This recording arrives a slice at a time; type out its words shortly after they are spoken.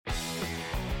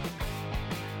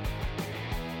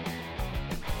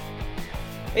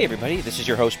Hey everybody, this is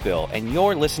your host Bill, and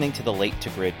you're listening to the Late to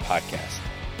Grid podcast.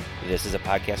 This is a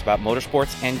podcast about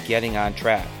motorsports and getting on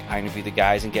track. I interview the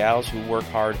guys and gals who work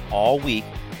hard all week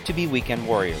to be weekend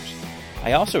warriors.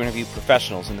 I also interview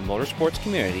professionals in the motorsports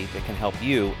community that can help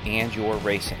you and your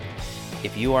racing.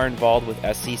 If you are involved with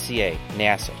SCCA,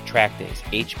 NASA, track days,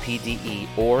 HPDE,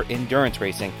 or endurance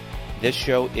racing, this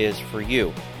show is for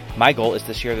you. My goal is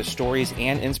to share the stories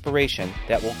and inspiration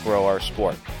that will grow our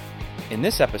sport. In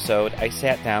this episode, I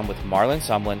sat down with Marlon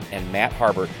Sumlin and Matt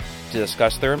Harbert to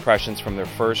discuss their impressions from their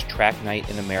first Track Night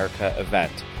in America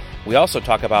event. We also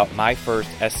talk about my first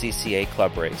SCCA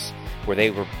club race, where they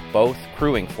were both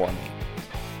crewing for me.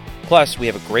 Plus, we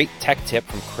have a great tech tip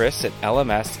from Chris at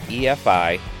LMS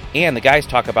EFI, and the guys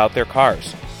talk about their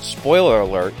cars. Spoiler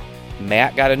alert,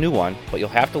 Matt got a new one, but you'll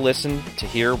have to listen to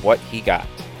hear what he got.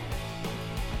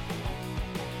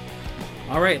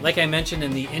 All right, like I mentioned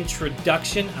in the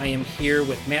introduction, I am here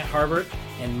with Matt Harbert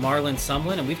and Marlon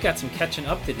Sumlin, and we've got some catching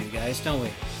up to do, guys, don't we?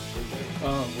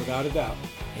 Without a doubt.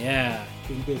 Yeah.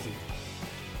 Been busy.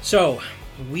 So,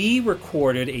 we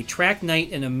recorded a Track Night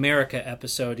in America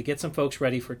episode to get some folks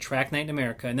ready for Track Night in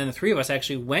America, and then the three of us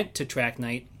actually went to Track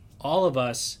Night. All of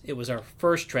us, it was our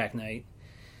first Track Night.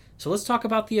 So let's talk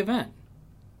about the event.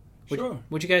 Sure.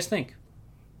 What'd you guys think?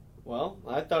 Well,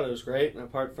 I thought it was great,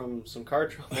 apart from some car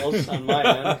troubles on my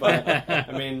end. But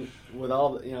I mean, with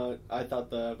all I thought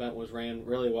the event was ran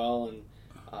really well,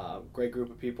 and great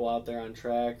group of people out there on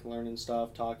track, learning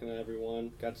stuff, talking to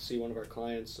everyone. Got to see one of our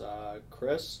clients,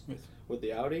 Chris, with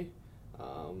the Audi.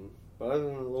 But other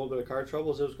than a little bit of car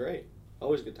troubles, it was great.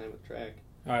 Always a good time at the track.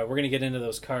 All right, we're going to get into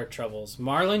those car troubles.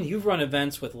 Marlon, you've run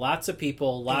events with lots of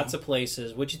people, lots of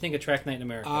places. What'd you think of Track Night in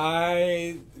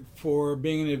America? For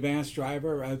being an advanced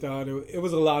driver, I thought it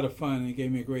was a lot of fun. It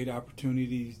gave me a great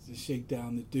opportunity to shake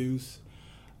down the deuce.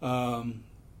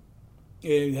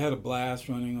 It had a blast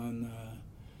running on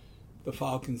the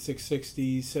Falcon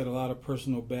 660. Set a lot of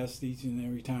personal bests each and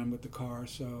every time with the car.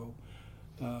 So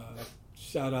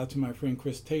shout out to my friend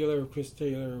Chris Taylor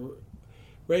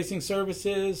Racing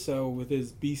Services. So with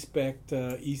his B-Spec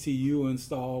ECU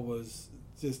install was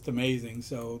just amazing.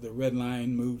 So the red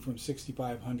line moved from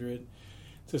 6,500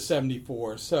 to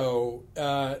 74. So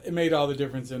it made all the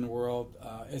difference in the world.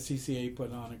 SCCA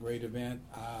put on a great event.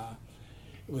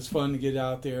 It was fun to get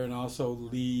out there and also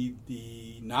lead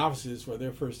the novices for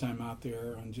their first time out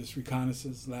there on just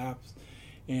reconnaissance laps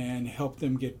and help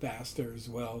them get faster as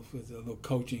well with a little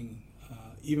coaching,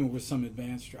 even with some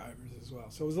advanced drivers as well.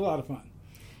 So it was a lot of fun.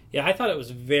 Yeah, I thought it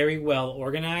was very well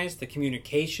organized. The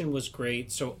communication was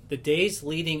great. So the days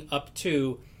leading up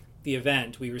to the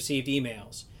event, we received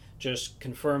emails just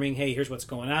confirming, hey, here's what's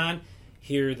going on.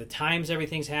 Here are the times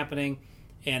everything's happening.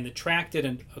 And the track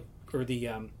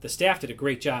the staff did a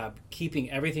great job keeping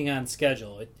everything on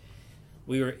schedule.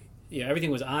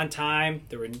 Everything was on time.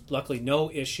 There were luckily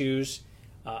no issues.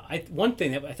 One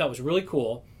thing that I thought was really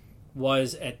cool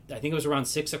was I think it was around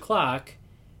 6 o'clock,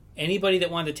 anybody that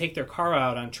wanted to take their car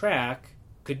out on track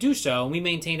could do so, and we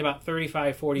maintained about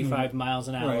 35, 45 miles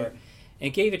an hour, right.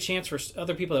 And gave a chance for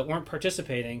other people that weren't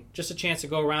participating, just a chance to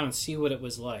go around and see what it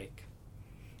was like.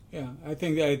 Yeah, I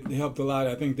think that helped a lot.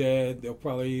 I think that they'll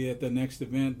probably, at the next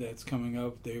event that's coming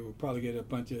up, they will probably get a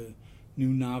bunch of new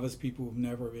novice people who've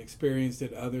never experienced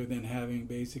it other than having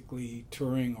basically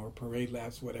touring or parade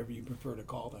laps, whatever you prefer to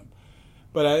call them.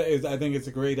 But I think it's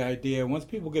a great idea. Once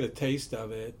people get a taste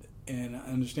of it, and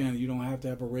understand that you don't have to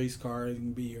have a race car. It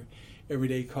can be your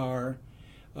everyday car.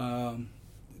 They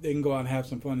can go out and have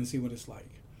some fun and see what it's like.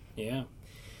 Yeah.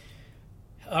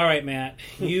 All right, Matt.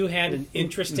 You had an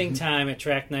interesting time at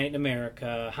Track Night in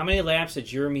America. How many laps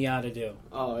did your Miata do?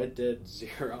 Oh, it did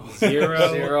 0.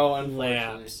 Zero unfortunately.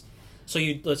 laps. So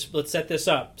let's set this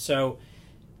up. So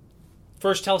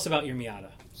first, tell us about your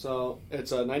Miata. So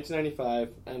it's a 1995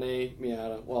 NA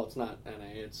Miata. Well, it's not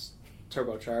NA. It's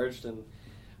turbocharged, and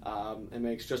it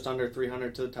makes just under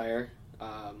 300 to the tire.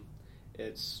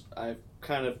 I've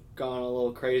kind of gone a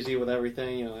little crazy with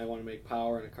everything. I want to make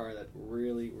power in a car that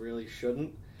really, really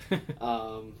shouldn't.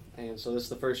 And so this is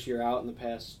the first year out. In the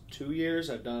past 2 years,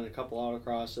 I've done a couple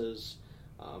autocrosses.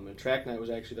 And Track Night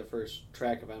was actually the first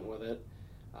track event with it.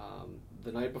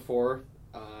 The night before,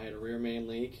 I had a rear main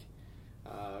leak.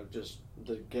 Just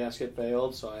the gasket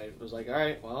failed, so I was like, all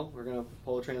right, well, we're going to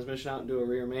pull the transmission out and do a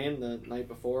rear main the night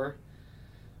before.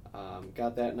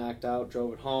 Got that knocked out,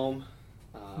 drove it home.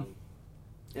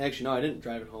 Actually, no, I didn't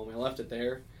drive it home. I left it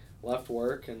there, left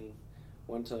work, and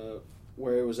went to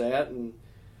where it was at and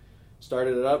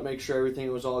started it up, make sure everything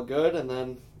was all good, and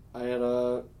then I had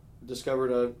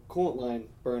discovered a coolant line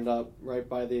burned up right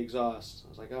by the exhaust. I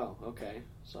was like, oh, okay.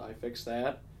 So I fixed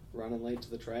that, running late to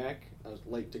the track. I was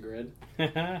late to grid.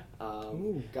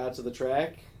 Ooh. Got to the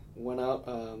track, went out,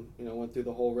 went through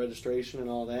the whole registration and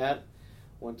all that.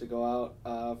 Went to go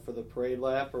out for the parade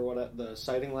lap or the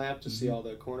sighting lap to see all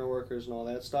the corner workers and all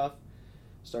that stuff.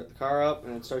 Start the car up,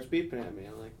 and it starts beeping at me.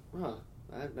 I'm like, huh,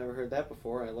 I've never heard that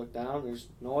before. I look down, there's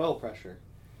no oil pressure.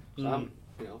 So I'm,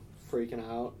 freaking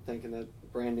out, thinking that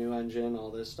brand new engine,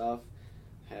 all this stuff,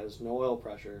 has no oil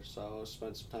pressure. So I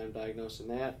spent some time diagnosing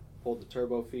that, pulled the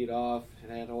turbo feed off,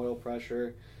 and had oil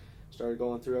pressure. Started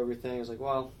going through everything. I was like,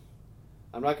 well,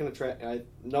 I'm not going to track. I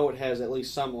know it has at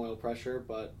least some oil pressure,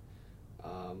 but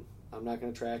I'm not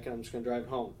going to track it. I'm just going to drive it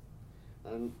home.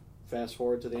 And fast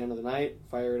forward to the end of the night,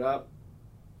 fire it up,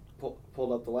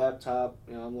 pulled up the laptop.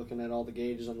 I'm looking at all the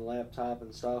gauges on the laptop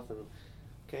and stuff, and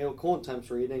okay, well, coolant temp's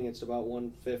reading. It's about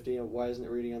 150. Why isn't it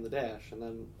reading on the dash? And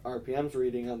then RPM's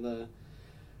reading on the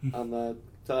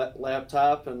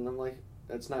laptop, and I'm like,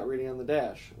 it's not reading on the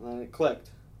dash. And then it clicked.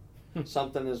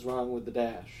 Something is wrong with the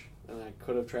dash, and I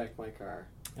could have tracked my car.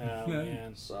 Oh,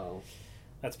 man. So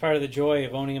that's part of the joy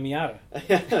of owning a Miata.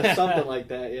 something like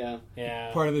that, yeah.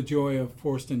 Yeah. Part of the joy of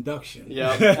forced induction.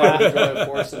 Yeah, part of the joy of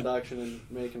forced induction and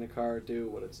making a car do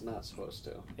what it's not supposed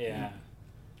to. Yeah.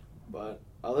 But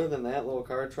other than that, little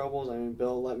car troubles. I mean,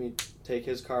 Bill let me take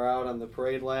his car out on the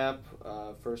parade lap,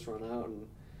 first run out, and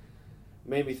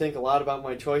made me think a lot about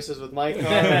my choices with my car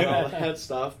and all that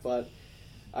stuff. But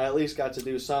I at least got to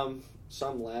do some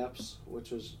laps,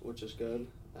 which is good.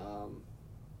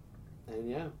 And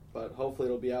yeah, but hopefully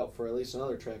it'll be out for at least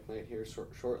another track night here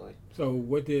shortly. So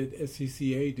what did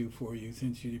SCCA do for you,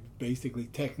 since you basically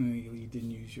technically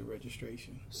didn't use your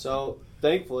registration? So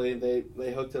thankfully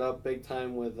they hooked it up big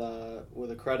time with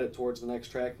a credit towards the next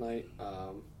track night,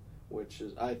 which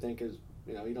is, I think, is,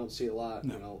 you don't see a lot.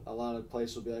 No. A lot of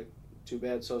places will be like, too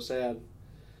bad, so sad.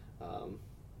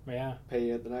 Yeah. Pay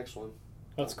you at the next one.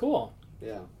 That's cool.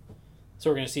 Yeah, So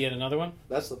we're going to see yet another one?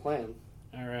 that's the plan.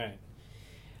 All right.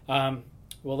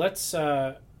 Well, let's,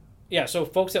 so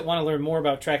folks that want to learn more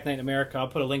about Track Night America, I'll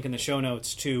put a link in the show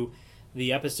notes to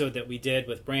the episode that we did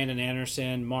with Brandon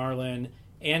Anderson, Marlon,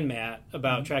 and Matt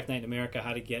about Track Night America,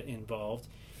 how to get involved.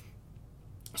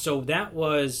 So that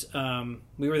was,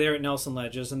 we were there at Nelson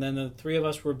Ledges, and then the three of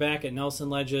us were back at Nelson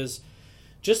Ledges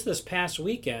just this past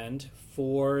weekend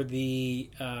for the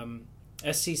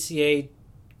SCCA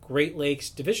Great Lakes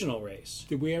divisional race.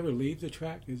 Did we ever leave the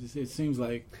track? It seems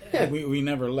like we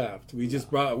never left. We just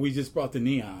brought the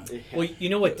neon. Well, you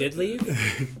know what did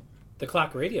leave? The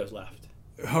clock radio's left.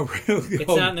 Oh, really? It's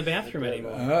not in the bathroom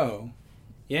anymore. Oh.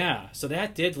 Yeah, so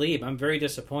that did leave. I'm very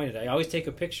disappointed. I always take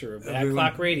a picture of that Really?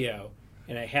 clock radio,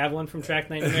 and I have one from Track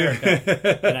Night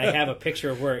America, and I have a picture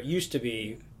of where it used to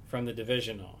be from the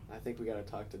divisional. I think we got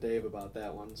to talk to Dave about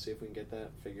that one, see if we can get that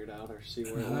figured out or see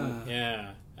where it went.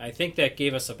 Yeah, I think that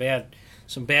gave us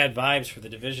some bad vibes for the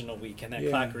divisional weekend, that Yeah.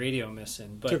 clock radio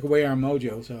missing. But Took away our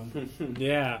mojo, so.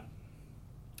 yeah.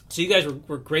 So you guys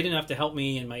were great enough to help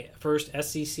me in my first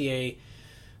SCCA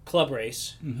club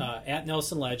race at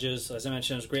Nelson Ledges. As I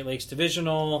mentioned, it was Great Lakes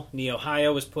Divisional.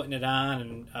 Ohio was putting it on,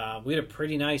 and we had a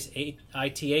pretty nice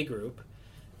ITA group.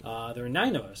 There were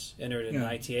 9 of us entered in the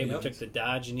ITA. We took the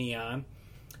Dodge Neon.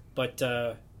 But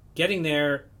getting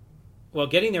there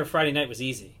Friday night was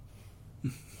easy.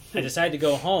 I decided to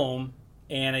go home,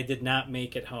 and I did not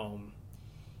make it home.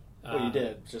 Well, you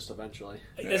did, just eventually.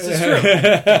 This is true.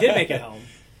 I did make it home.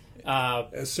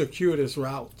 A circuitous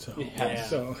route. So. Yeah.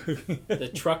 So. The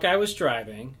truck I was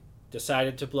driving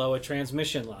decided to blow a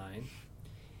transmission line,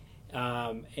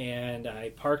 and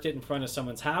I parked it in front of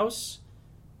someone's house.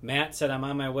 Matt said, I'm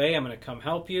on my way. I'm going to come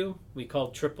help you. We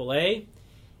called AAA,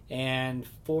 and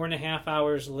 4.5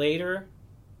 hours later,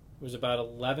 it was about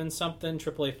 11-something,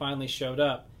 AAA finally showed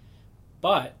up.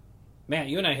 But, Matt,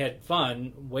 you and I had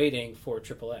fun waiting for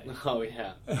AAA. Oh,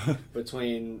 yeah.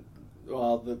 Between,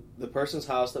 the person's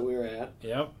house that we were at,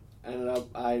 Yep. ended up,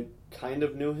 I kind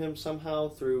of knew him somehow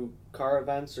through car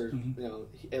events, or,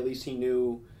 at least he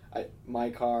knew my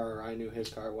car, or I knew his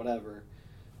car, whatever.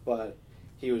 But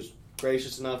he was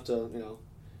gracious enough to,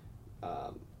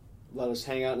 let us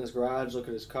hang out in his garage, look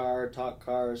at his car, talk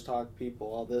cars, talk people,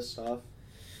 all this stuff.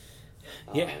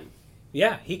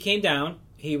 Yeah, he came down.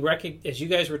 As you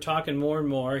guys were talking more and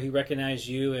more, he recognized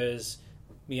you as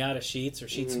Miata Sheets or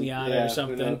Sheets Miata or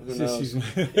something. Who knows?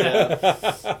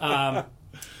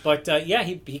 Yeah.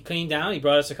 He came down. He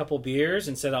brought us a couple beers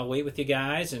and said, I'll wait with you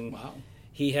guys. And Wow.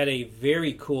 he had a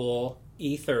very cool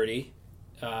E30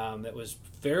 that was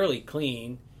fairly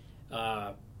clean.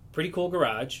 Pretty cool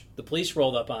garage. The police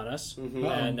rolled up on us,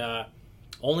 and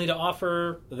only to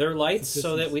offer their lights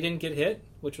so that we didn't get hit,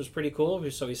 which was pretty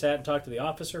cool. So we sat and talked to the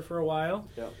officer for a while.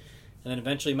 Yep. and then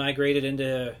eventually migrated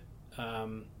into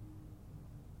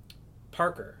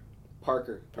Parker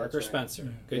That's right.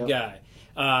 Spencer. Good Yep.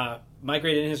 guy.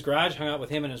 Migrated in his garage, hung out with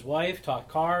him and his wife, talked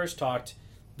cars, talked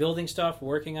building stuff,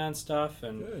 working on stuff.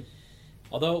 And Good.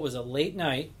 although it was a late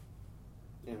night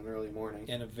In an early morning.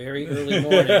 and a very early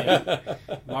morning,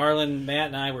 Marlon, Matt,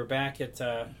 and I were back at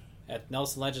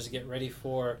Nelson Ledges to get ready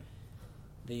for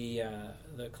the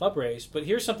club race. But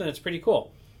here's something that's pretty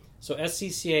cool. So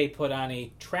SCCA put on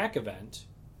a track event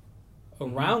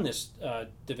around this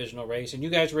divisional race, and you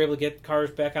guys were able to get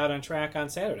cars back out on track on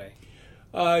Saturday.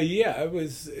 Yeah, it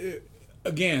was,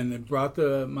 again, it brought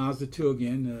the Mazda 2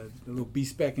 again, the little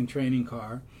B-Spec and training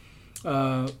car.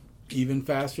 Even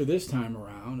faster this time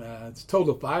around. It's a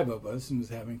total of 5 of us and was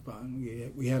having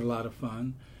fun. We had a lot of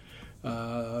fun.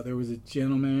 There was a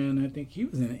gentleman, I think he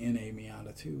was in an NA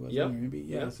Miata too, wasn't Yep. he? Maybe?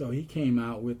 Yeah, Yep. so he came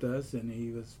out with us and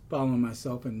he was following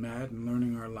myself and Matt and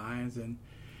learning our lines, and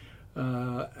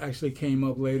actually came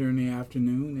up later in the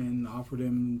afternoon and offered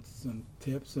him some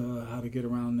tips how to get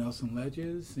around Nelson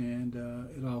Ledges, and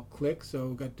it all clicked. So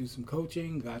got to do some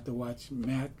coaching, got to watch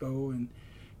Matt go and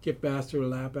get faster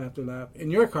lap after lap. In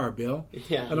your car, Bill,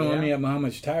 Yeah. I don't know how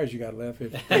much tires you got left.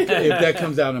 If that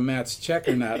comes out of Matt's check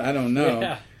or not, I don't know.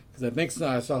 Yeah. Because I think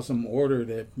I saw some order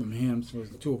that from him was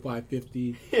 205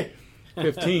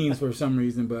 15s for some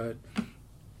reason, but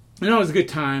it was a good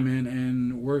time,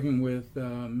 and working with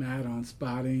Matt on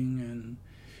spotting and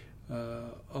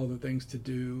all the things to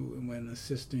do when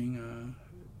assisting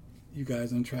you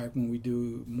guys on track when we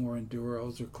do more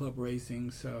enduros or club racing.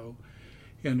 So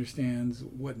he understands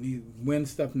when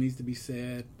stuff needs to be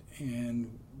said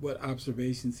and what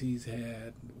observations he's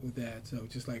had with that. So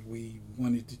just like we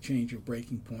wanted to change your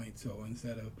braking point, so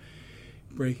instead of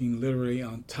braking literally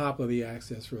on top of the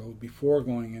access road before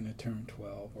going into turn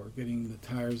 12, or getting the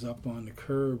tires up on the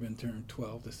curb in turn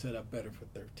 12 to set up better for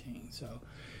 13. So,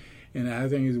 and I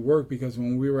think it's worked because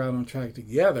when we were out on track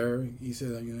together, he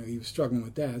said he was struggling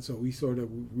with that, so we sort of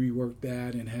reworked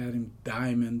that and had him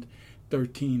diamond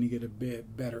 13 to get a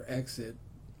bit better exit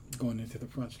going into the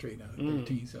front straight out of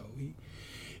 13. So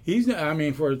he's,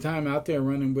 for a time out there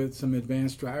running with some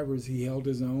advanced drivers, he held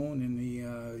his own, and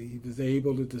he was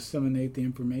able to disseminate the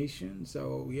information.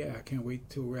 So yeah, I can't wait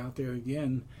till we're out there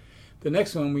again. The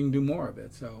next one we can do more of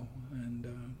it. So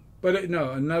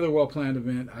another well planned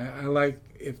event. I like,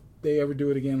 if they ever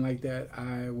do it again like that,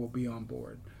 I will be on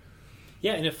board.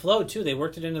 Yeah, and it flowed too. They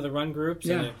worked it into the run groups,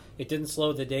 Yeah. and it didn't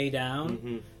slow the day down.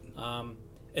 Mm-hmm.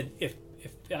 And if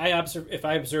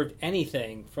I observed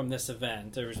anything from this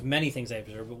event, there was many things I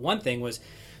observed, but one thing was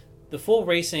the full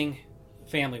racing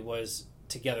family was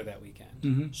together that weekend.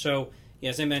 Mm-hmm. So,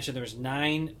 as I mentioned, there was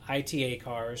 9 ITA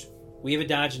cars. We have a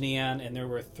Dodge Neon, and there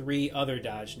were 3 other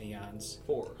Dodge Neons.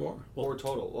 Four Well,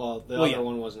 total. Well, the well, other yeah.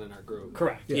 one wasn't in our group.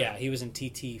 Correct. Yeah. Yeah, he was in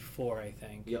TT4, I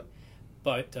think. Yep.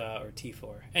 But or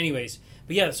T4. Anyways,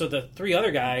 but yeah, so the 3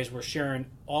 other guys were sharing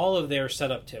all of their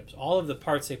setup tips, all of the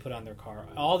parts they put on their car,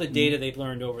 all the data they've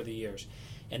learned over the years,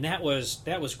 and that was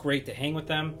great to hang with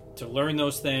them, to learn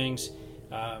those things.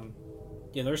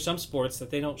 There's some sports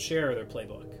that they don't share their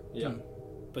playbook, Yeah.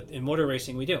 but in motor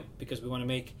racing we do, because we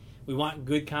want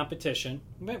good competition.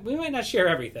 We might not share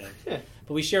everything,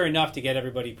 but we share enough to get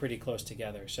everybody pretty close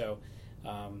together. So,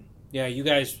 you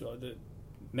guys.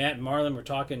 Matt and Marlon were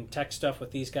talking tech stuff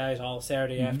with these guys all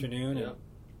Saturday afternoon, and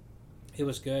it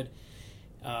was good.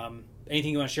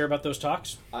 Anything you want to share about those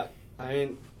talks? I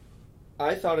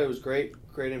thought it was great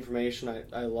information.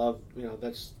 I love,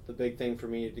 that's the big thing for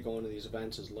me to go into these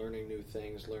events, is learning new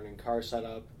things, learning car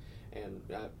setup. And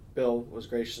Bill was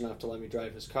gracious enough to let me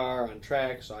drive his car on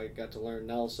track, so I got to learn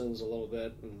Nelson's a little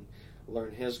bit and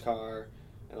learn his car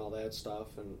and all that stuff,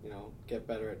 and get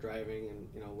better at driving,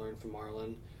 and learn from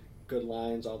Marlon. Good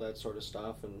lines, all that sort of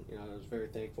stuff, and I was very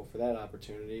thankful for that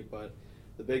opportunity. But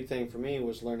the big thing for me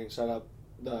was learning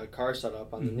the car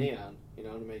setup on the Neon,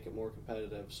 to make it more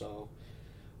competitive. So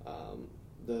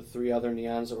the 3 other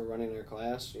Neons that were running their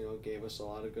class, gave us a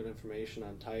lot of good information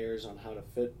on tires, on how to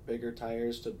fit bigger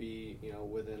tires to be,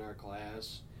 within our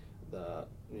class, the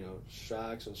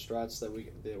shocks and struts that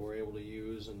they were able to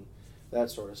use, and that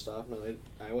sort of stuff. Now,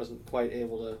 I wasn't quite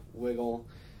able to wiggle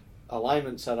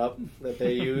alignment setup that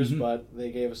they use, but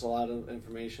they gave us a lot of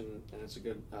information, and it's a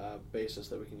good basis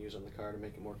that we can use on the car to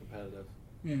make it more competitive.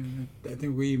 Yeah, I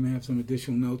think we even have some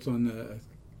additional notes on the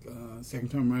second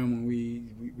time around when we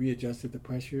readjusted the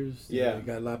pressures. Yeah. It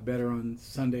got a lot better on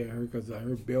Sunday, I heard, because I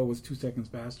heard Bill was 2 seconds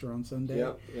faster on Sunday.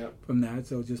 Yep. From that.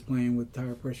 So just playing with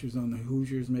tire pressures on the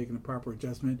Hoosiers, making a proper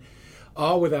adjustment,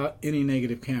 all without any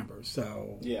negative campers.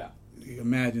 So Yeah. you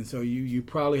imagine, so you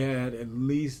probably had at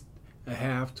least a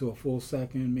half to a full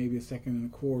second, maybe a second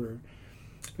and a quarter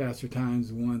faster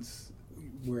times once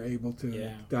we're able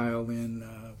to dial in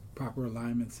proper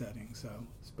alignment settings. So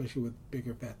especially with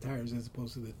bigger fat tires as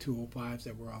opposed to the 205s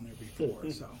that were on there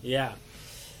before. So yeah,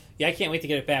 I can't wait to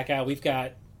get it back out.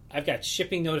 I've got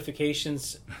shipping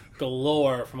notifications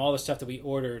galore from all the stuff that we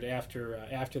ordered after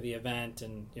the event,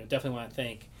 and definitely want to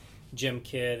thank Jim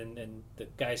Kidd and the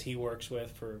guys he works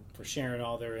with for sharing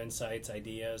all their insights,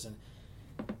 ideas. And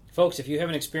folks, if you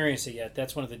haven't experienced it yet,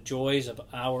 that's one of the joys of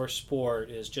our sport,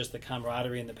 is just the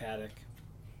camaraderie in the paddock.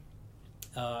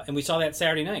 And we saw that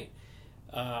Saturday night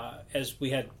as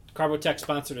we had Carbotech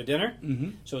sponsored a dinner.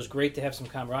 Mm-hmm. So it was great to have some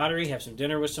camaraderie, have some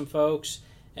dinner with some folks,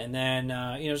 and then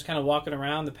just kind of walking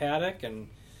around the paddock, and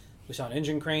we saw an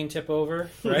engine crane tip over,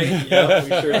 right? Yeah, we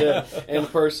sure did. In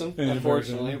person,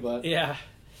 unfortunately, but yeah.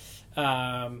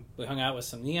 We hung out with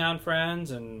some Neon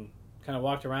friends and kind of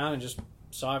walked around and just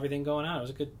saw everything going on. It was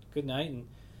a good night, and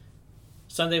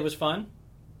Sunday was fun.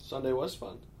 Sunday was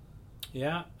fun.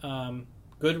 Yeah.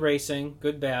 Good racing,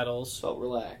 good battles. Felt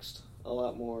relaxed. A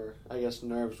lot more, I guess,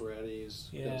 nerves were at ease.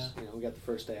 Yeah. Because, we got the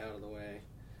first day out of the way.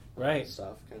 Right.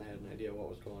 Stuff. Kind of had an idea what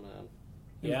was going on.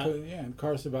 Yeah. And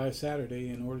car survived Saturday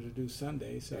in order to do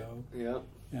Sunday. So yeah.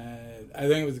 I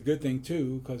think it was a good thing,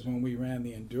 too, because when we ran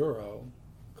the Enduro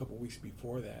a couple weeks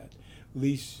before that, at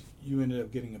least you ended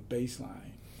up getting a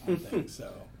baseline on things.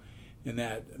 So, and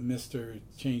that Mr.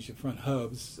 changed the front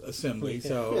hubs assembly.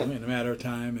 So in a matter of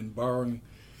time and borrowing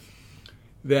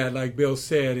that, like Bill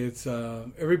said, it's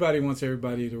everybody wants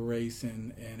everybody to race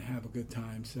and have a good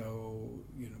time. So,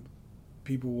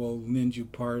 people will lend you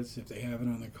parts if they have it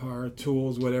on their car,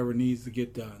 tools, whatever needs to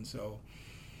get done. So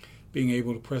being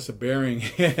able to press a bearing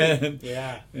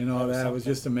and all that was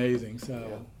just amazing.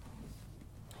 So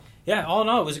yeah, all in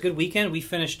all, it was a good weekend. We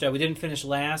finished. We didn't finish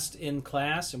last in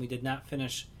class, and we did not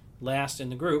finish last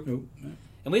in the group. Nope.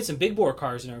 And we had some big bore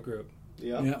cars in our group.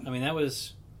 Yeah. I mean, that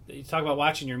was, you talk about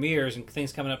watching your mirrors and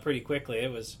things coming up pretty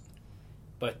quickly.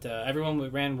 But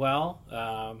everyone ran well.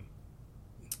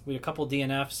 We had a couple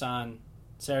DNFs on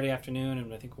Saturday afternoon,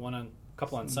 and I think a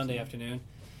couple on Sunday afternoon.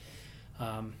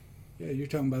 Yeah, you're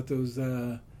talking about those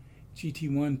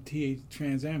GT1 T8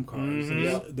 Trans Am cars.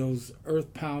 Mm-hmm. Those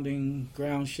earth-pounding,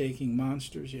 ground-shaking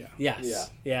monsters, yeah.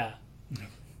 Yes, yeah.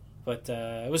 But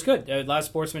it was good. A lot of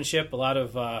sportsmanship, a lot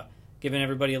of giving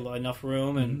everybody enough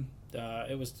room, and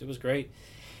it was great.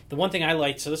 The one thing I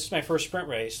liked, so this is my first sprint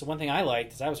race, the one thing I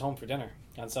liked is I was home for dinner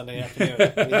on Sunday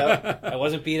afternoon. I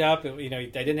wasn't beat up. I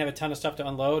didn't have a ton of stuff to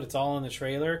unload. It's all in the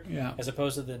trailer, as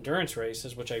opposed to the endurance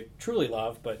races, which I truly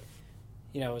love. But,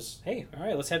 it was, hey, all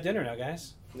right, let's have dinner now,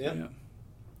 guys. Yeah.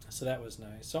 So that was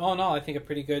nice. So all in all, I think a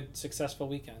pretty good, successful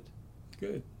weekend.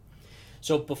 Good.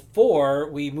 So before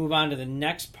we move on to the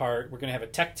next part, we're going to have a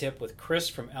tech tip with Chris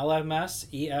from LMS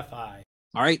EFI.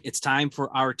 All right, it's time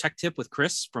for our tech tip with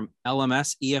Chris from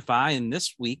LMS EFI. And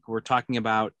this week, we're talking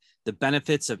about the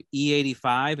benefits of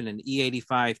E85 and an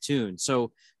E85 tune.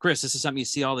 So, Chris, this is something you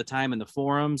see all the time in the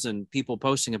forums and people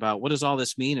posting about. What does all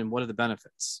this mean and what are the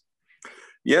benefits?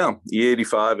 Yeah,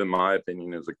 E85, in my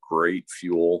opinion, is a great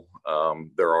fuel.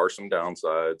 There are some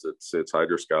downsides. It's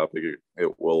hydroscopic.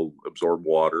 It will absorb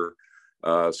water.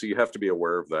 So you have to be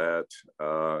aware of that.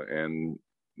 And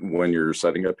when you're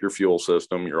setting up your fuel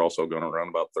system, you're also going to run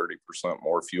about 30%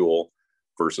 more fuel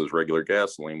versus regular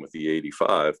gasoline with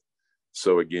E85.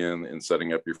 So again, in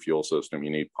setting up your fuel system,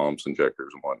 you need pumps,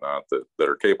 injectors, and whatnot that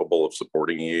are capable of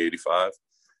supporting E85.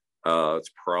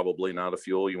 It's probably not a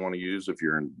fuel you want to use if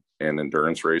you're an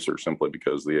endurance racer, simply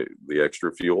because the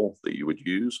extra fuel that you would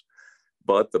use.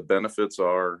 But the benefits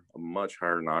are a much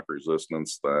higher knock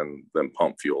resistance than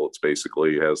pump fuel. It's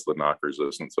basically has the knock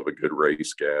resistance of a good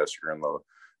race gas. You're in the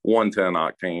 110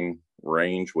 octane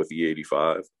range with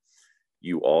E85.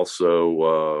 You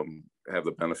also have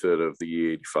the benefit of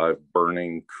the E85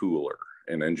 burning cooler.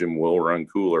 An engine will run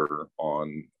cooler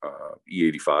on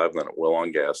E85 than it will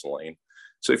on gasoline.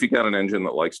 So if you got an engine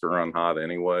that likes to run hot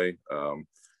anyway,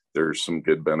 there's some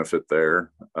good benefit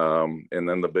there. And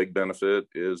then the big benefit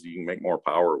is you can make more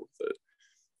power with it.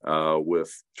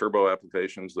 With turbo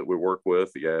applications that we work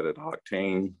with, the added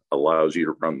octane allows you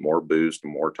to run more boost,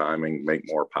 more timing, make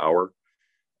more power.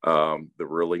 The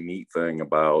really neat thing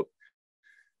about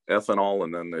ethanol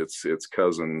and then its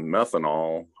cousin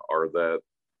methanol are that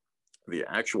the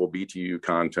actual BTU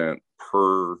content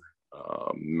per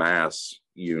mass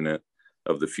unit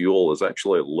of the fuel is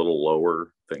actually a little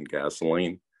lower than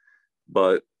gasoline,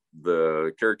 but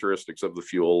the characteristics of the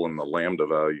fuel and the lambda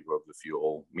value of the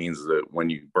fuel means that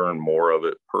when you burn more of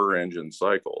it per engine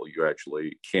cycle, you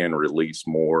actually can release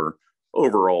more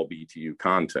overall BTU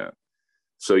content.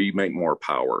 So you make more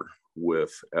power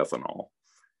with ethanol.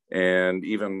 And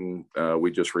even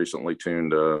we just recently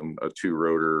tuned a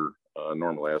 2-rotor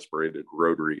normally aspirated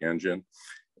rotary engine.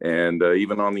 And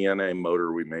even on the NA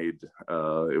motor, we made,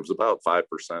 it was about 5%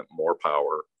 more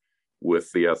power with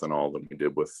the ethanol than we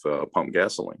did with pump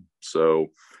gasoline. So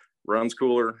runs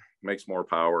cooler, makes more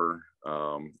power.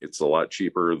 It's a lot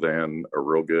cheaper than a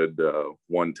real good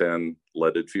 110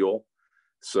 leaded fuel.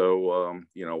 So,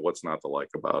 what's not to like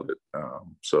about it?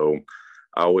 So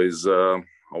I always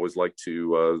like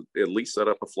to at least set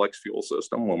up a flex fuel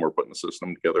system when we're putting the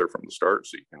system together from the start.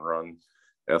 So you can run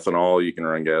ethanol, you can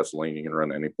run gasoline, you can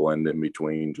run any blend in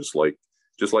between, just like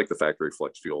the factory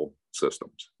flex fuel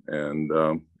systems. And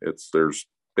there's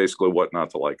basically what not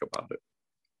to like about it.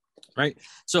 Right.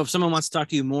 So if someone wants to talk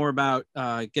to you more about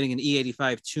getting an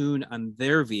E85 tune on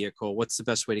their vehicle, what's the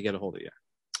best way to get a hold of you?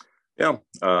 Yeah.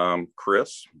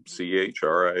 Chris,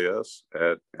 CHRIS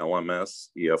at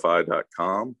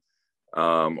lmsefi.com.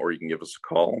 Or you can give us a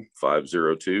call,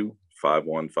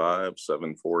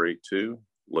 502-515-7482.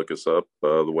 Look us up.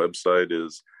 The website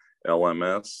is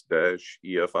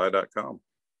lms-efi.com.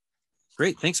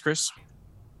 Great. Thanks, Chris.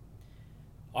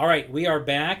 All right, we are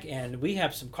back, and we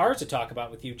have some cars to talk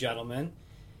about with you, gentlemen.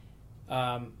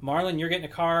 Marlon, you're getting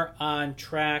a car on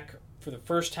track for the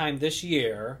first time this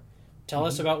year. Tell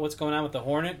us about what's going on with the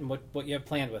Hornet and what you have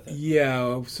planned with it.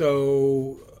 Yeah,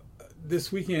 so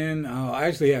this weekend, I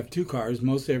actually have 2 cars.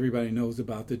 Most everybody knows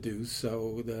about the Deuce,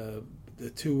 so the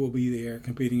 2 will be there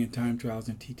competing in time trials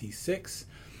in TT6.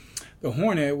 The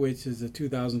Hornet, which is a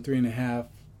 2003 and a half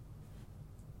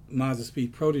Mazda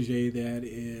Speed Protege that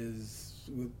is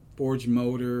with forged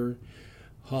motor,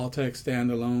 Haltech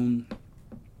standalone,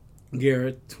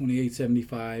 Garrett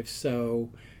 2875. So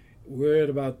we're at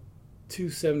about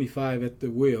 275 at the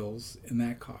wheels in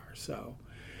that car. So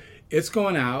it's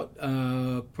going out,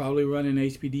 probably running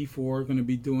HPD4, going to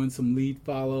be doing some lead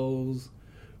follows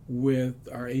with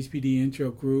our HPD intro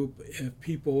group. If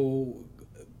people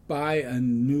buy a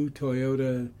new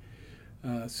Toyota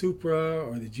Supra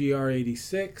or the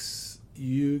GR86,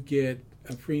 you get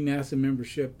a free NASA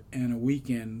membership and a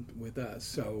weekend with us.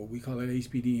 So we call it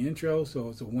HPD Intro. So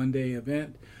it's a one-day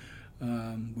event.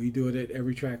 We do it at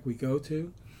every track we go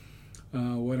to.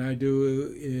 What I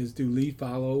do is do lead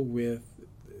follow with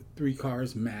 3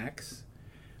 cars max.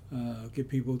 Get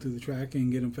people to the track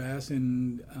and get them fast,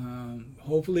 and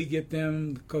hopefully get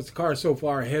them, because the car is so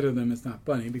far ahead of them, it's not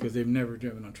funny because they've never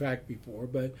driven on track before.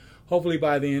 But hopefully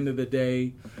by the end of the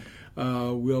day,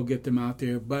 we'll get them out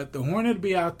there. But the Hornet will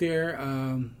be out there.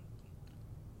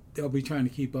 They'll be trying to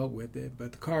keep up with it.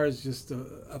 But the car is just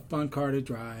a fun car to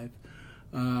drive.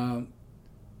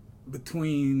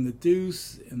 Between the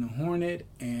Deuce and the Hornet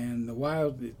and the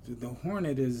Wild, the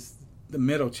Hornet is the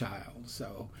middle child.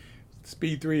 So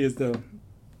Speed 3 is the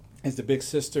big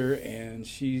sister, and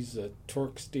she's a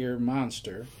torque steer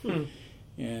monster.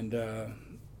 And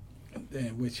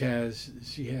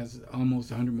she has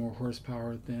almost 100 more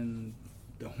horsepower than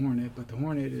the Hornet, but the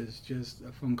Hornet is just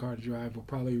a fun car to drive. We'll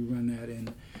probably run that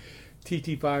in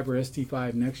TT5 or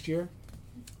ST5 next year.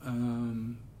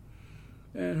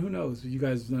 And who knows? You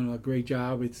guys have done a great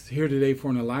job. It's here today for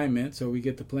an alignment, so we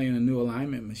get to play in a new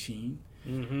alignment machine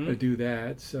to do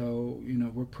that. So,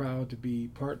 we're proud to be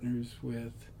partners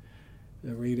with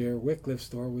the Radar Wycliffe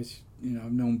store, which,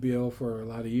 I've known Bill for a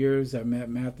lot of years. I met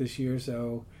Matt this year,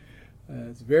 so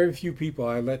it's very few people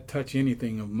I let touch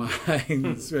anything of mine,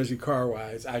 especially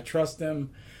car-wise. I trust them.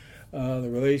 The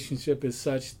relationship is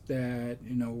such that,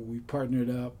 we partnered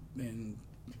up and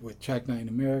with Track Night in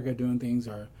America doing things,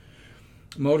 our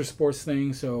motorsports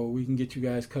thing, so we can get you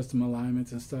guys custom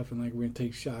alignments and stuff, and we're going to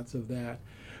take shots of that.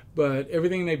 But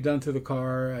everything they've done to the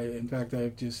car, in fact,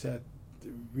 I've just had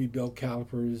rebuilt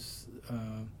calipers,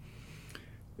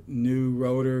 new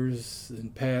rotors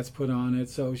and pads put on it,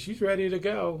 so she's ready to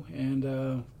go. And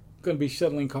going to be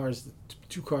shuttling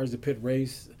 2 cars to pit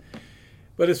race,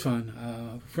 but it's fun.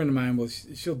 A friend of mine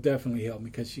she'll definitely help me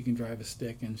because she can drive a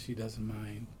stick and she doesn't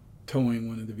mind towing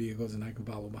one of the vehicles, and I can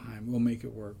follow behind. We'll make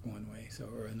it work one way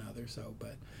or another. So,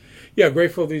 but yeah,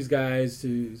 grateful to these guys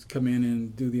to come in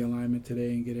and do the alignment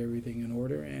today and get everything in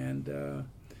order. And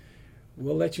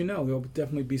we'll let you know. There'll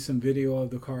definitely be some video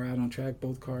of the car out on track,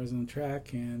 both cars on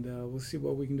track, and we'll see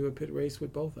what we can do at pit race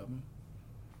with both of them.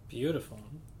 Beautiful.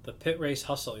 The pit race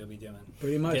hustle you'll be doing.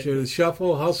 Pretty much. The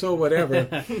shuffle, hustle,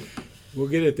 whatever. We'll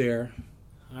get it there.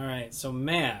 All right. So,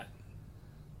 Matt,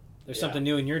 there's something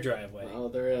new in your driveway. Oh,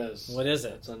 there is. What is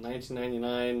it? It's a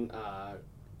 1999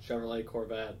 Chevrolet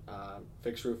Corvette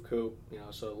fixed roof coupe.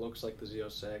 So it looks like the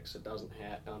Z06. It doesn't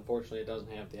have, unfortunately, it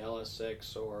doesn't have the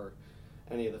LS6 or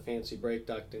any of the fancy brake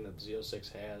ducting that the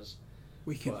Z06 has.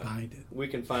 We can But find it. We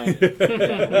can find it.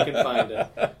 Yeah, we can find it.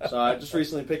 So I just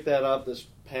recently picked that up this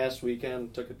past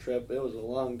weekend. Took a trip. It was a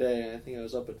long day. I think I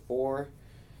was up at 4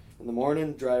 in the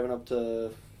morning, driving up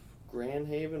to Grand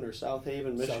Haven or South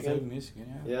Haven, Michigan. South Haven,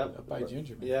 Michigan, yeah. Yep. Up by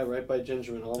Gingerman. Yeah, right by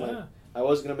Gingerman Home. Ah. I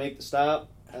was going to make the stop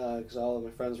because all of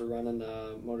my friends were running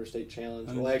Motor State Challenge.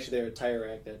 Well, actually, they were at Tire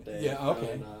Rack that day. Yeah,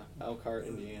 okay. Down in Elkhart,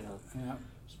 Indiana. Yeah.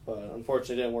 But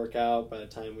unfortunately, it didn't work out by the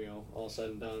time we all said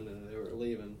and done, and they were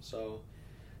leaving. So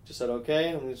just said, okay,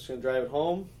 I'm just going to drive it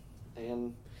home.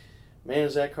 And man,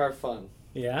 is that car fun.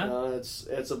 Yeah?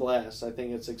 It's a blast. I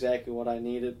think it's exactly what I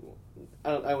needed.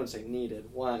 I wouldn't say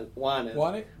needed. Wanted. Want it?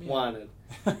 Yeah. Wanted.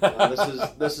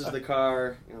 This is the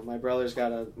car. My brother's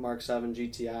got a Mark 7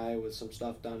 GTI with some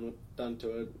stuff done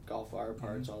to it, Golf R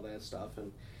parts, all that stuff,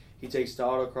 and he takes it to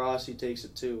autocross. He takes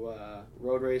it to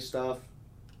road race stuff,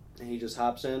 and he just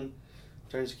hops in,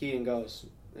 turns the key, and goes.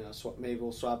 Maybe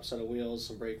we'll swap a set of wheels,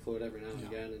 some brake fluid every now and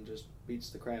again, and just beats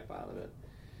the crap out of it.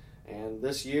 And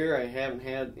this year I haven't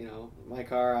had, my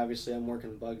car. Obviously, I'm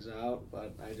working bugs out,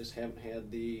 but I just haven't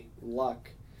had the luck,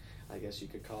 I guess you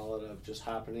could call it, of just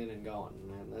hopping in and going.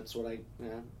 And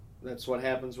that's what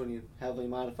happens when you heavily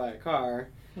modify a car.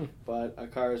 But a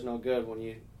car is no good when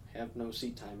you have no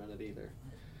seat time in it either.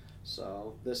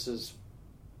 So this is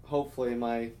hopefully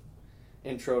my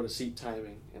intro to seat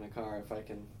timing in a car, if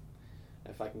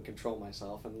I can control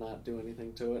myself and not do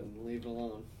anything to it and leave it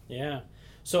alone. Yeah.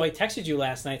 So I texted you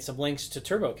last night some links to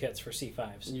turbo kits for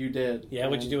C5s. You did. Yeah,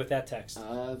 what'd you do with that text?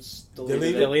 It's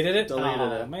deleted Deleted it? Deleted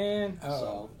oh, it. Man.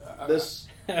 So this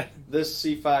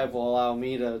C5 will allow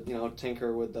me to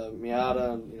tinker with the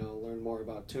Miata and learn more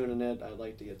about tuning it. I'd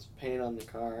like to get some paint on the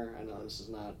car. I know this is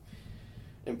not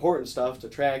important stuff to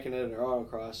tracking it or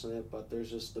autocrossing it, but there's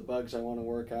just the bugs I want to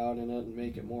work out in it and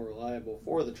make it more reliable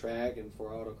for the track and for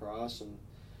autocross, and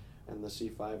the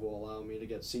C5 will allow me to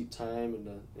get seat time and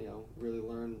to really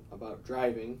learn about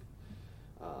driving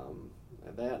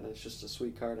and it's just a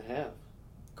sweet car to have.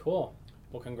 Cool.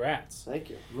 Well, congrats. Thank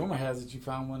you. Rumor has it you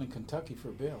found one in Kentucky for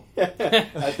Bill.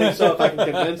 I think so, if I can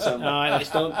convince him. No,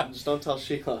 Just don't tell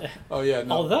Sheila. Oh, yeah.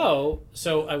 No. Although,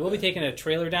 so I will be taking a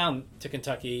trailer down to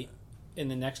Kentucky in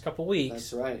the next couple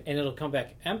weeks. That's right. And it'll come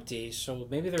back empty, so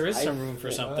maybe there is some room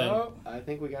for something. I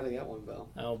think we got to get one, Bill.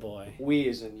 Oh, boy. We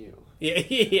as in you.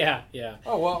 Yeah.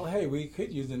 Oh, well, hey, we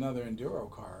could use another Enduro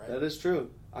car, right? That is true.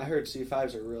 I heard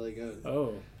C5s are really good.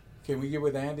 Oh. Can we get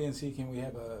with Andy and see, can we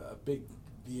have a big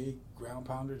V8 ground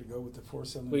pounder to go with the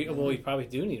 4-cylinder? We probably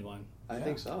do need one. I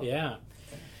think so. Yeah.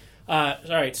 All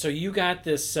right, so you got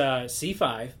this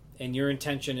C5, and your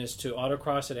intention is to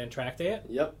autocross it and track day it?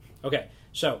 Yep. Okay,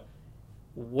 so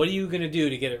what are you going to do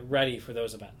to get it ready for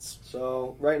those events?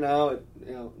 So right now,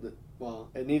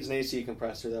 it needs an AC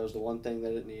compressor. That was the one thing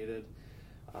that it needed.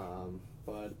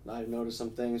 But I've noticed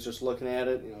some things just looking at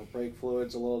it. Brake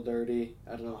fluid's a little dirty.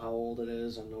 I don't know how old it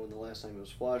is. I know when the last time it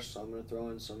was flushed, so I'm going to throw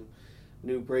in some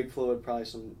new brake fluid, probably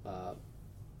some, 5.1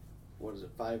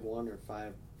 or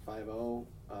 5.50,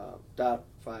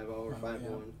 .50 or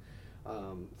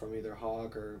 5.1 from either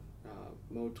Hawk or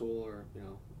Motul or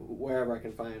wherever I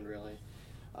can find really.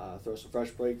 Throw some fresh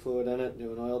brake fluid in it,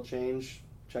 do an oil change,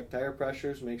 check tire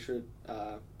pressures, make sure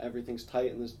everything's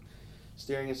tight in the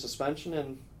steering and suspension,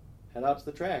 and head out to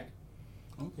the track.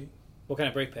 Okay. What kind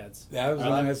of brake pads? That was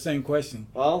the same question.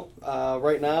 Well,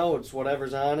 right now it's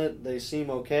whatever's on it. They seem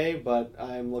okay, but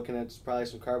I'm looking at probably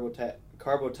some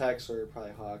Carbotex or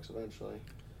probably Hawks eventually.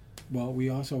 Well, we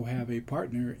also have a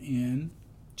partner in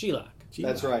G-Lock.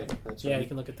 That's right. Yeah, you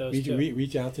can look at those reach, too.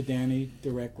 Reach out to Danny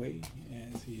directly,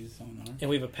 as he is on our. And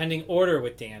we have a pending order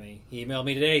with Danny. He emailed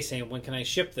me today saying, when can I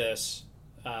ship this?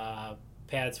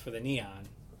 Pads for the Neon.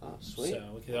 Oh, sweet. So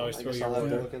we could always I throw guess your I'll have to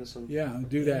order. look in some. Yeah,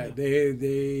 do that.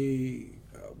 They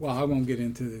well, I won't get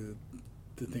into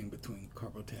the thing between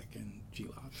Carbotech and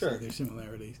G-Lock. Sure. So there's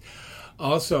similarities.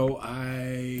 Also,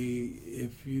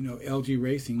 if you know LG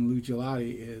Racing, Lou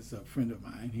Gelati is a friend of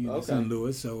mine. He's in St.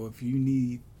 Louis. So if you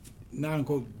need, not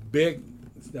unquote big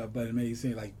stuff, but it may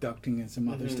say like ducting and some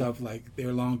other stuff, like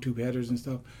their long tube headers and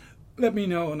stuff, let me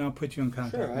know and I'll put you in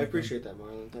contact. Sure, I appreciate that,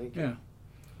 Marlon. Thank you. Yeah.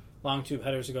 Long tube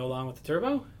headers to go along with the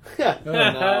turbo?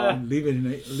 No. Leave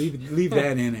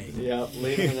that in a. Yeah,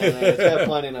 leave it in there. It's got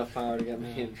plenty enough power to get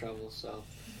me in trouble. So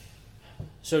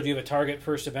do you have a target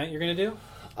first event you're going to do?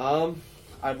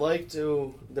 I'd like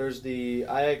to. There's the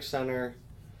IX Center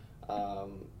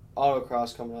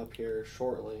autocross coming up here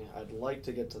shortly. I'd like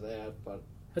to get to that, but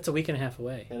That's a week and a half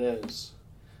away. it is.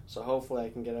 So hopefully I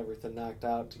can get everything knocked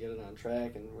out to get it on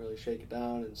track and really shake it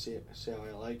down and see how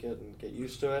I like it and get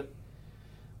used to it.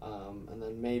 And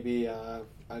then maybe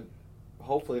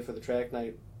hopefully for the track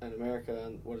night in America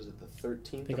on, what is it, the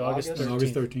 13th think of August August? 13th.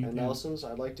 August 13th. And yeah. Nelson's,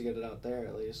 I'd like to get it out there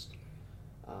at least.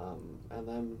 And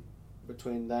then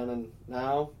between then and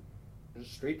now,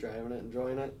 just street driving it,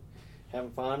 enjoying it,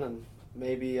 having fun, and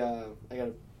maybe I got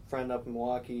a friend up in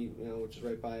Milwaukee, which is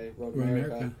right by Road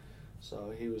America.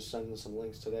 So he was sending some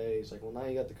links today. He's like, well, now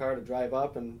you got the car to drive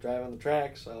up and drive on the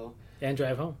track, so And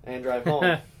drive home. and drive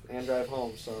home. And drive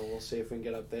home. So we'll see if we can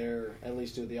get up there, or at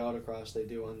least do the autocross they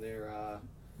do on their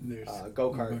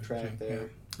go-kart track there.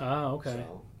 Oh, okay.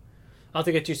 So. I'll have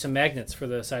to get you some magnets for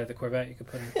the side of the Corvette you could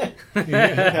put in.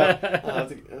 Yeah.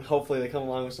 Hopefully they come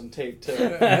along with some tape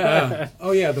too.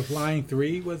 Oh yeah, the Flying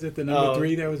 3, was it the number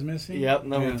 3 that was missing? Yep,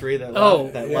 number 3 that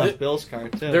yeah. left Bill's car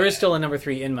too. There is still a number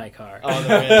 3 in my car. Oh,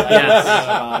 there is. I Yes.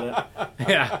 forgot about it.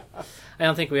 Yeah. I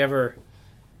don't think we ever...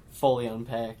 Fully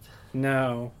unpacked.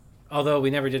 No. Although we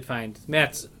never did find...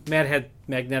 Matt had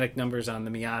magnetic numbers on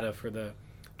the Miata for the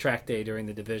track day during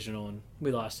the divisional, and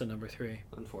we lost the number 3.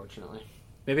 Unfortunately.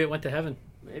 Maybe it went to heaven.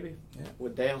 Maybe. Yeah.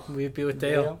 With Dale. We'd be with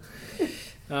Dale.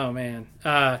 Oh, man.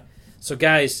 So,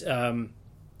 guys,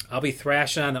 I'll be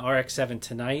thrashing on the RX-7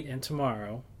 tonight and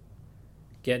tomorrow,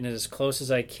 getting it as close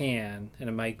as I can,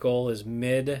 and my goal is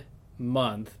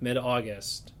mid-month,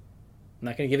 mid-August. I'm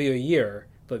not going to give you a year,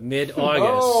 but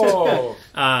mid-August.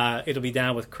 It'll be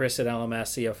down with Chris at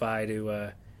LMS CFI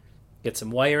to get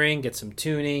some wiring, get some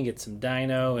tuning, get some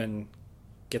dyno, and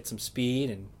get some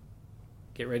speed, and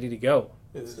get ready to go.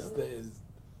 It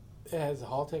has a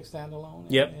Haltech standalone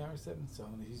in Yep. the R7, so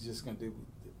he's just going to do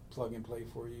plug and play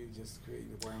for you, just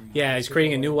create the wiring. Yeah, he's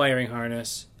creating a new wiring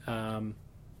harness.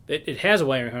 It has a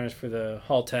wiring harness for the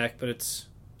Haltech, but it's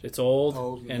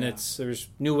old, and there's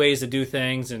new ways to do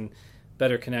things and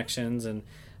better connections, and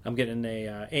I'm getting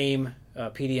a AIM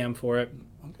PDM for it.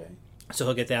 Okay. So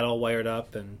he'll get that all wired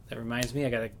up, and that reminds me, I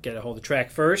got to get a hold of track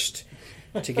first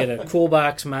to get a cool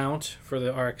box mount for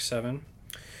the RX-7.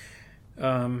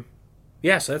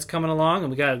 Yeah, so that's coming along,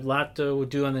 and we got a lot to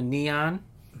do on the Neon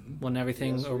when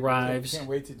everything arrives. Can't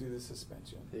wait to do the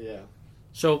suspension. Yeah.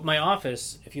 So my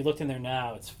office, if you looked in there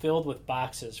now, it's filled with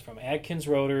boxes from Adkins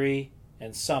Rotary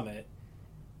and Summit,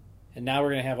 and now we're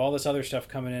going to have all this other stuff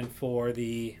coming in for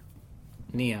the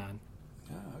Neon.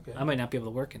 Oh, okay. I might not be able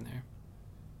to work in there.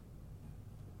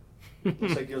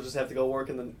 Looks like you'll just have to go work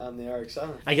on the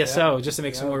RX-7. I guess so, just to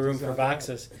make some more room just for like that.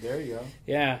 boxes. There you go.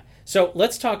 Yeah. So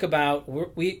let's talk about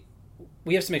we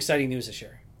have some exciting news this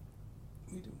year.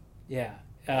 We do. Yeah,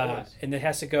 Always. and it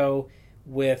has to go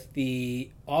with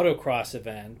the autocross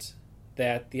event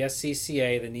that the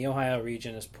SCCA, the Neo-Ohio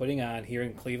region, is putting on here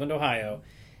in Cleveland, Ohio,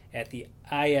 at the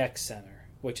IX Center,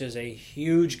 which is a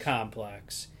huge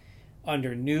complex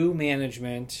under new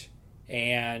management,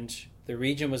 and the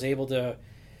region was able to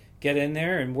get in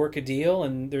there and work a deal,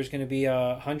 and there's going to be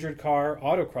a 100-car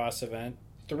autocross event,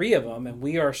 3 of them, and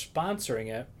we are sponsoring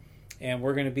it, and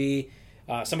we're going to be,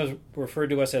 some have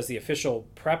referred to us as the official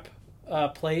prep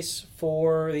place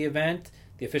for the event,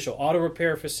 the official auto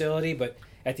repair facility, but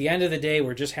at the end of the day,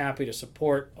 we're just happy to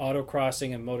support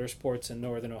autocrossing and motorsports in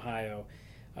Northern Ohio.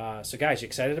 So guys, you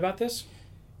excited about this?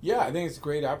 Yeah, I think it's a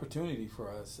great opportunity for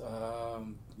us.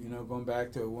 Going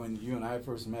back to when you and I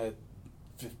first met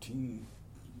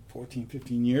 14,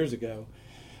 15 years ago,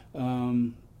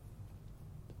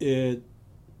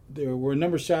 there were a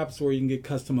number of shops where you can get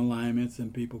custom alignments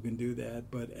and people can do that.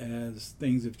 But as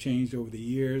things have changed over the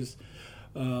years,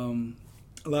 a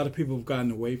lot of people have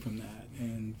gotten away from that.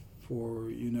 And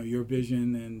for your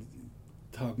vision and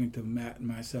talking to Matt and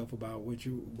myself about what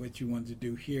you wanted to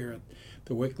do here at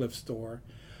the Wycliffe store,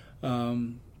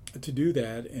 to do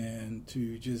that and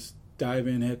to just dive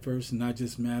in head first and not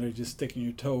just just sticking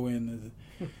your toe in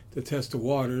to test the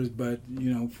waters, but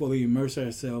fully immerse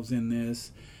ourselves in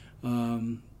this.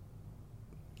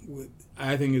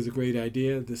 I think is a great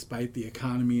idea, despite the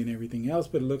economy and everything else.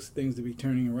 But it looks things to be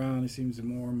turning around. It seems that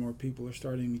more and more people are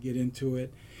starting to get into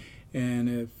it, and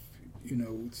if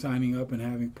signing up and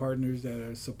having partners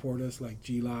that support us like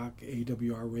G-Lock,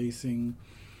 AWR Racing,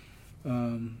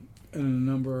 and a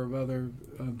number of other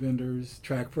vendors,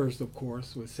 Track First, of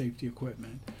course, with safety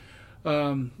equipment,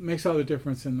 makes all the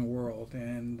difference in the world.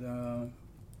 And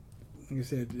like I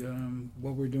said,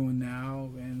 what we're doing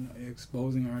now and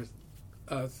exposing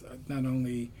us, not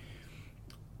only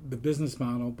the business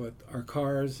model, but our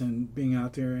cars and being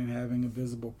out there and having a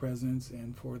visible presence,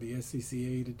 and for the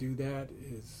SCCA to do that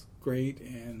is great.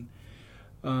 And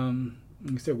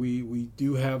like I said, we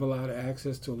do have a lot of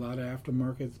access to a lot of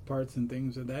aftermarket parts and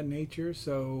things of that nature.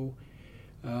 So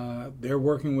they're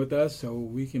working with us, so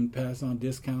we can pass on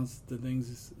discounts to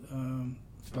things,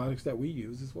 products that we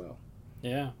use as well.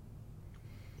 Yeah.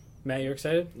 Matt, you're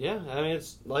excited? Yeah, I mean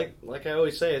it's like I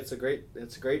always say, it's a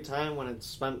great time when it's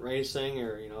spent racing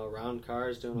or around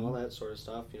cars, doing all that sort of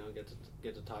stuff.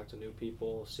 Get to talk to new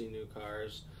people, see new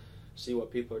cars, see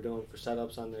what people are doing for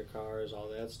setups on their cars, all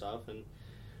that stuff, and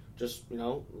just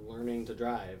learning to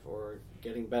drive or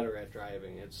getting better at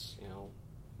driving. It's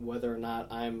whether or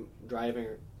not I'm driving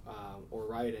or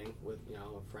riding with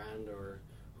a friend or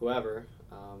whoever.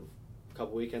 A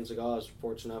couple weekends ago, I was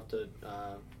fortunate enough to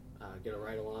get a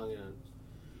ride along in a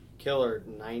killer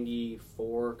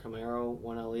 '94 Camaro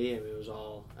 1LE. I mean, it was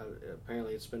all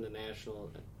apparently it's been to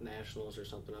nationals or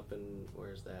something up in,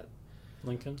 where's that?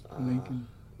 Lincoln. Lincoln.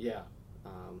 Yeah,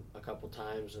 a couple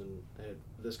times, and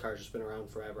this car's just been around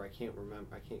forever. I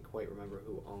can't quite remember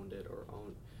who owned it or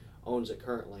owns it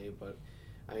currently, but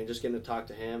I mean, just getting to talk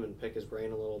to him and pick his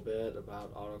brain a little bit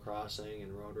about autocrossing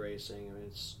and road racing. I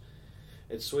mean,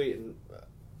 it's sweet, and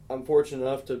I'm fortunate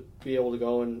enough to be able to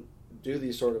go and do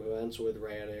these sort of events with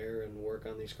Rad Air and work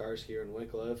on these cars here in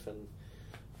Wickliffe and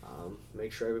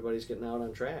make sure everybody's getting out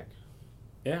on track.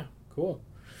 Yeah, cool.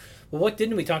 Well, what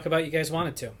didn't we talk about you guys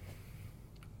wanted to?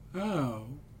 Oh,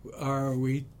 are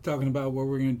we talking about what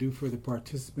we're going to do for the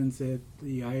participants at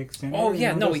the IX Center? Oh,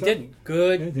 yeah, no, we didn't.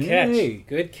 Good catch.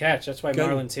 Good catch. That's why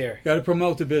Marlon's here. Got to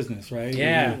promote the business, right?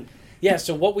 Yeah. Yeah,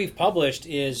 so what we've published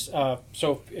is,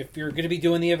 so if you're going to be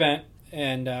doing the event,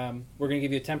 and we're going to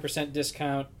give you a 10%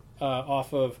 discount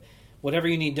off of whatever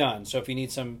you need done. So if you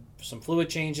need some fluid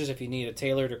changes, if you need a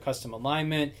tailored or custom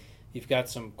alignment, you've got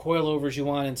some coilovers you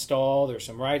want installed, or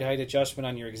some ride height adjustment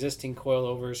on your existing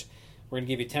coilovers, we're going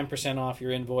to give you 10% off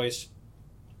your invoice.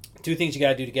 Two things you got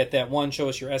to do to get that. One, show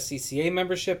us your SCCA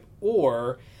membership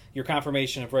or your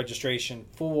confirmation of registration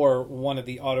for one of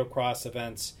the autocross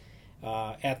events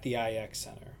at the IX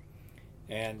Center.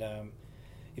 And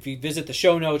if you visit the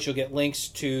show notes, you'll get links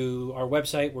to our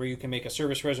website where you can make a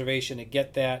service reservation to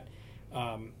get that,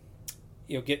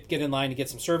 get in line to get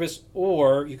some service.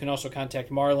 Or you can also contact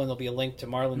Marlon. There'll be a link to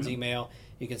Marlon's email.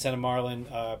 You can send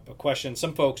Marlon a question.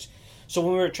 Some folks. So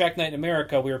when we were at Track Night in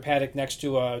America, we were paddocked next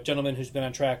to a gentleman who's been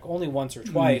on track only once or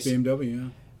twice. BMW, yeah.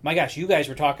 My gosh, you guys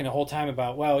were talking the whole time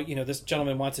about, well, this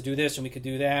gentleman wants to do this, and we could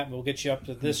do that, and we'll get you up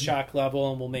to this shock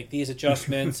level, and we'll make these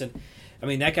adjustments. And I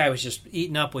mean, that guy was just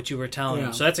eating up what you were telling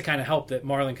him. So that's the kind of help that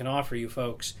Marlon can offer you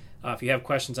folks if you have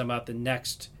questions about the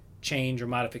next change or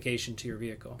modification to your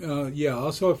vehicle. Yeah,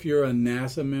 also if you're a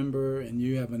NASA member and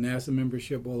you have a NASA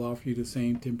membership, we'll offer you the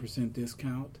same 10%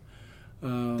 discount.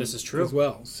 This is true. As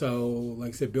well. So, like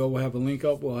I said, Bill will have a link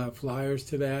up. We'll have flyers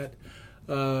to that.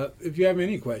 If you have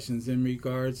any questions in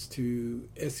regards to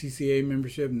SCCA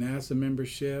membership, NASA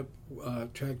membership,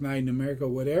 Track Night in America,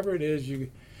 whatever it is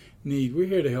you need, we're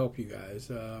here to help you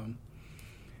guys.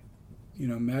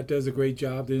 Matt does a great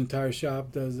job. The entire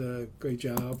shop does a great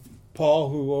job. Paul,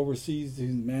 who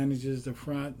manages the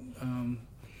front,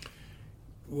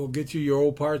 we'll get you your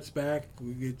old parts back.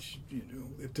 We'll get you,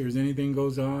 if there's anything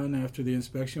goes on after the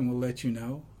inspection, we'll let you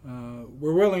know.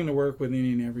 We're willing to work with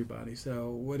any and everybody. So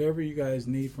whatever you guys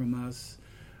need from us,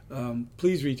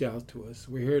 please reach out to us.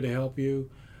 We're here to help you.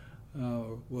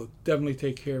 We'll definitely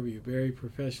take care of you. Very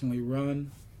professionally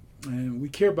run, and we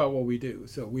care about what we do.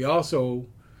 So we also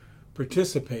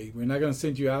participate. We're not going to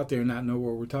send you out there and not know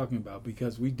what we're talking about,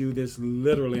 because we do this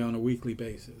literally on a weekly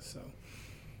basis. So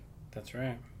that's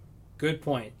right. Good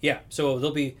point. Yeah, so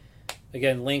there'll be,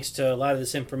 again, links to a lot of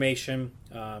this information.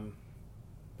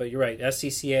 But you're right,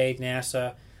 SCCA,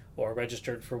 NASA, or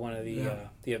registered for one of the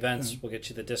events will get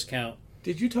you the discount.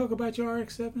 Did you talk about your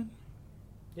RX-7?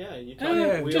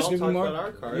 Yeah, we just all talked about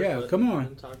our cars. Yeah, come on. We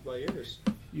didn't talk about yours.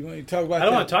 You want to talk about I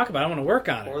don't want to talk about it. I want to work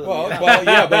on it. Well,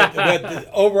 yeah, but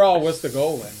overall, what's the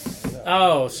goal in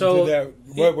there?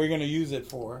 What we're going to use it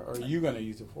for, or are you going to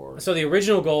use it for? So the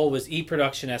original goal was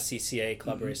E-Production SCCA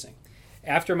Club Racing.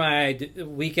 After my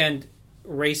weekend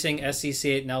racing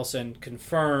SCCA at Nelson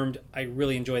confirmed I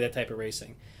really enjoy that type of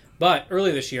racing. But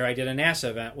earlier this year, I did a NASA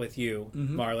event with you,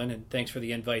 Marlon, and thanks for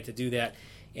the invite to do that.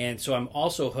 And so I'm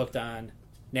also hooked on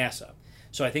NASA.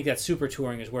 So I think that Super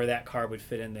Touring is where that car would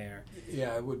fit in there.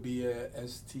 Yeah, it would be a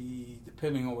ST,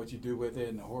 depending on what you do with it,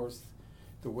 and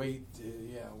the weight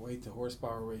to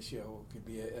horsepower ratio could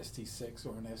be a ST6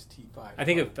 or an ST5. I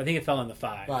think it fell in the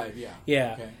 5. 5, yeah.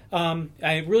 Yeah. Okay.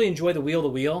 I really enjoy the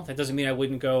wheel-to-wheel. That doesn't mean I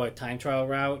wouldn't go a time trial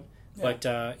route. Yeah. But,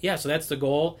 so that's the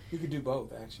goal. You could do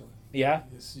both, actually. Yeah?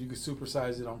 You could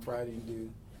supersize it on Friday and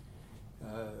do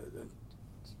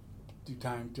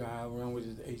time trial, run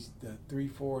with the 3,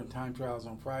 4 and time trials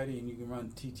on Friday, and you can run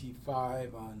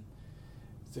TT5 on,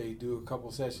 say, do a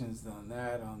couple sessions on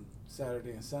that on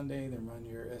Saturday and Sunday, then run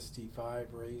your ST5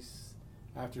 race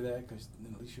after that, because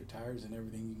at least your tires and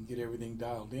everything, you can get everything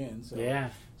dialed in. So Yeah.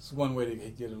 it's one way to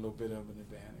get a little bit of an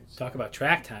advantage. Talk about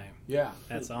track time. Yeah.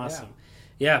 That's awesome.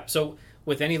 Yeah. So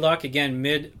with any luck, again,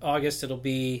 mid-August, it'll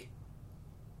be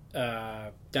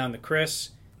down to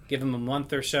Chris. Give him a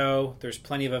month or so. There's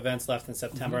plenty of events left in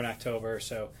September and October,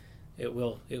 so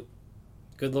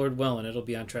good Lord willing, it'll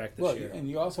be on track this year. And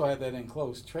you also have that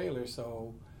enclosed trailer,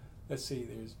 so let's see,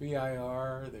 there's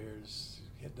VIR,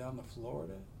 head down to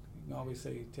Florida. You can always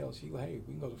tell Sheila, hey,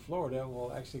 we can go to Florida.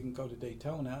 Well, actually, we can go to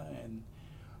Daytona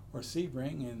or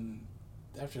Sebring, and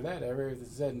after that,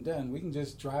 everything's said and done, we can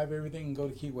just drive everything and go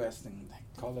to Key West and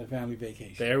call that family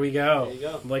vacation. There we go. There you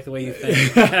go. I like the way you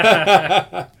think.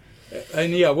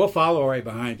 And yeah, we'll follow right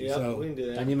behind you. Yeah, So we can do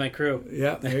that. I need my crew.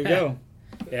 yeah, there you go.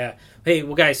 Yeah. Hey,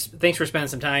 well, guys, thanks for spending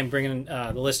some time bringing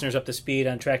the listeners up to speed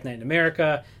on Track Night in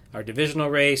America, our divisional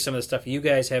race, some of the stuff you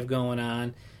guys have going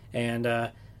on. And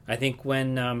I think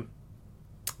when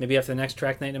maybe after the next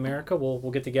Track Night in America, we'll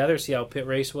get together, see how pit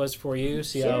race was for you,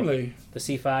 see Certainly. how the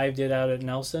C5 did out at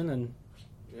Nelson, and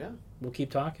Yeah, we'll keep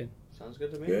talking. sounds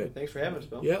good to me. Good. Thanks for having us,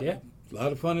 Bill. Yep. Yeah. A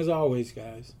lot of fun as always,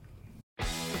 guys.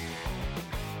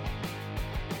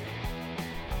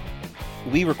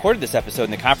 We recorded this episode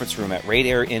in the conference room at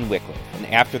Radair in Wickliffe, and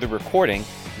after the recording,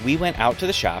 we went out to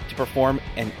the shop to perform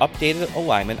an updated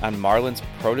alignment on Marlin's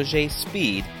Protege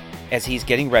Speed as he's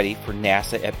getting ready for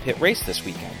NASA at Pit Race this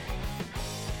weekend.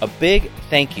 A big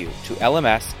thank you to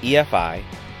LMS, EFI,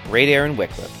 Radair in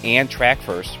Wickliffe, and Track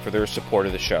First for their support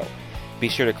of the show. Be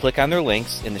sure to click on their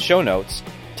links in the show notes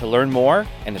to learn more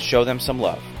and to show them some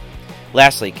love.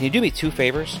 Lastly, can you do me two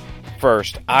favors?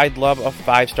 First, I'd love a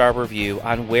 5-star review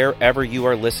on wherever you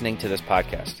are listening to this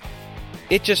podcast.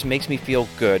 It just makes me feel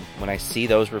good when I see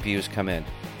those reviews come in.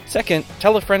 Second,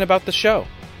 tell a friend about the show.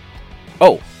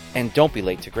 Oh, and don't be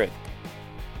late to grid.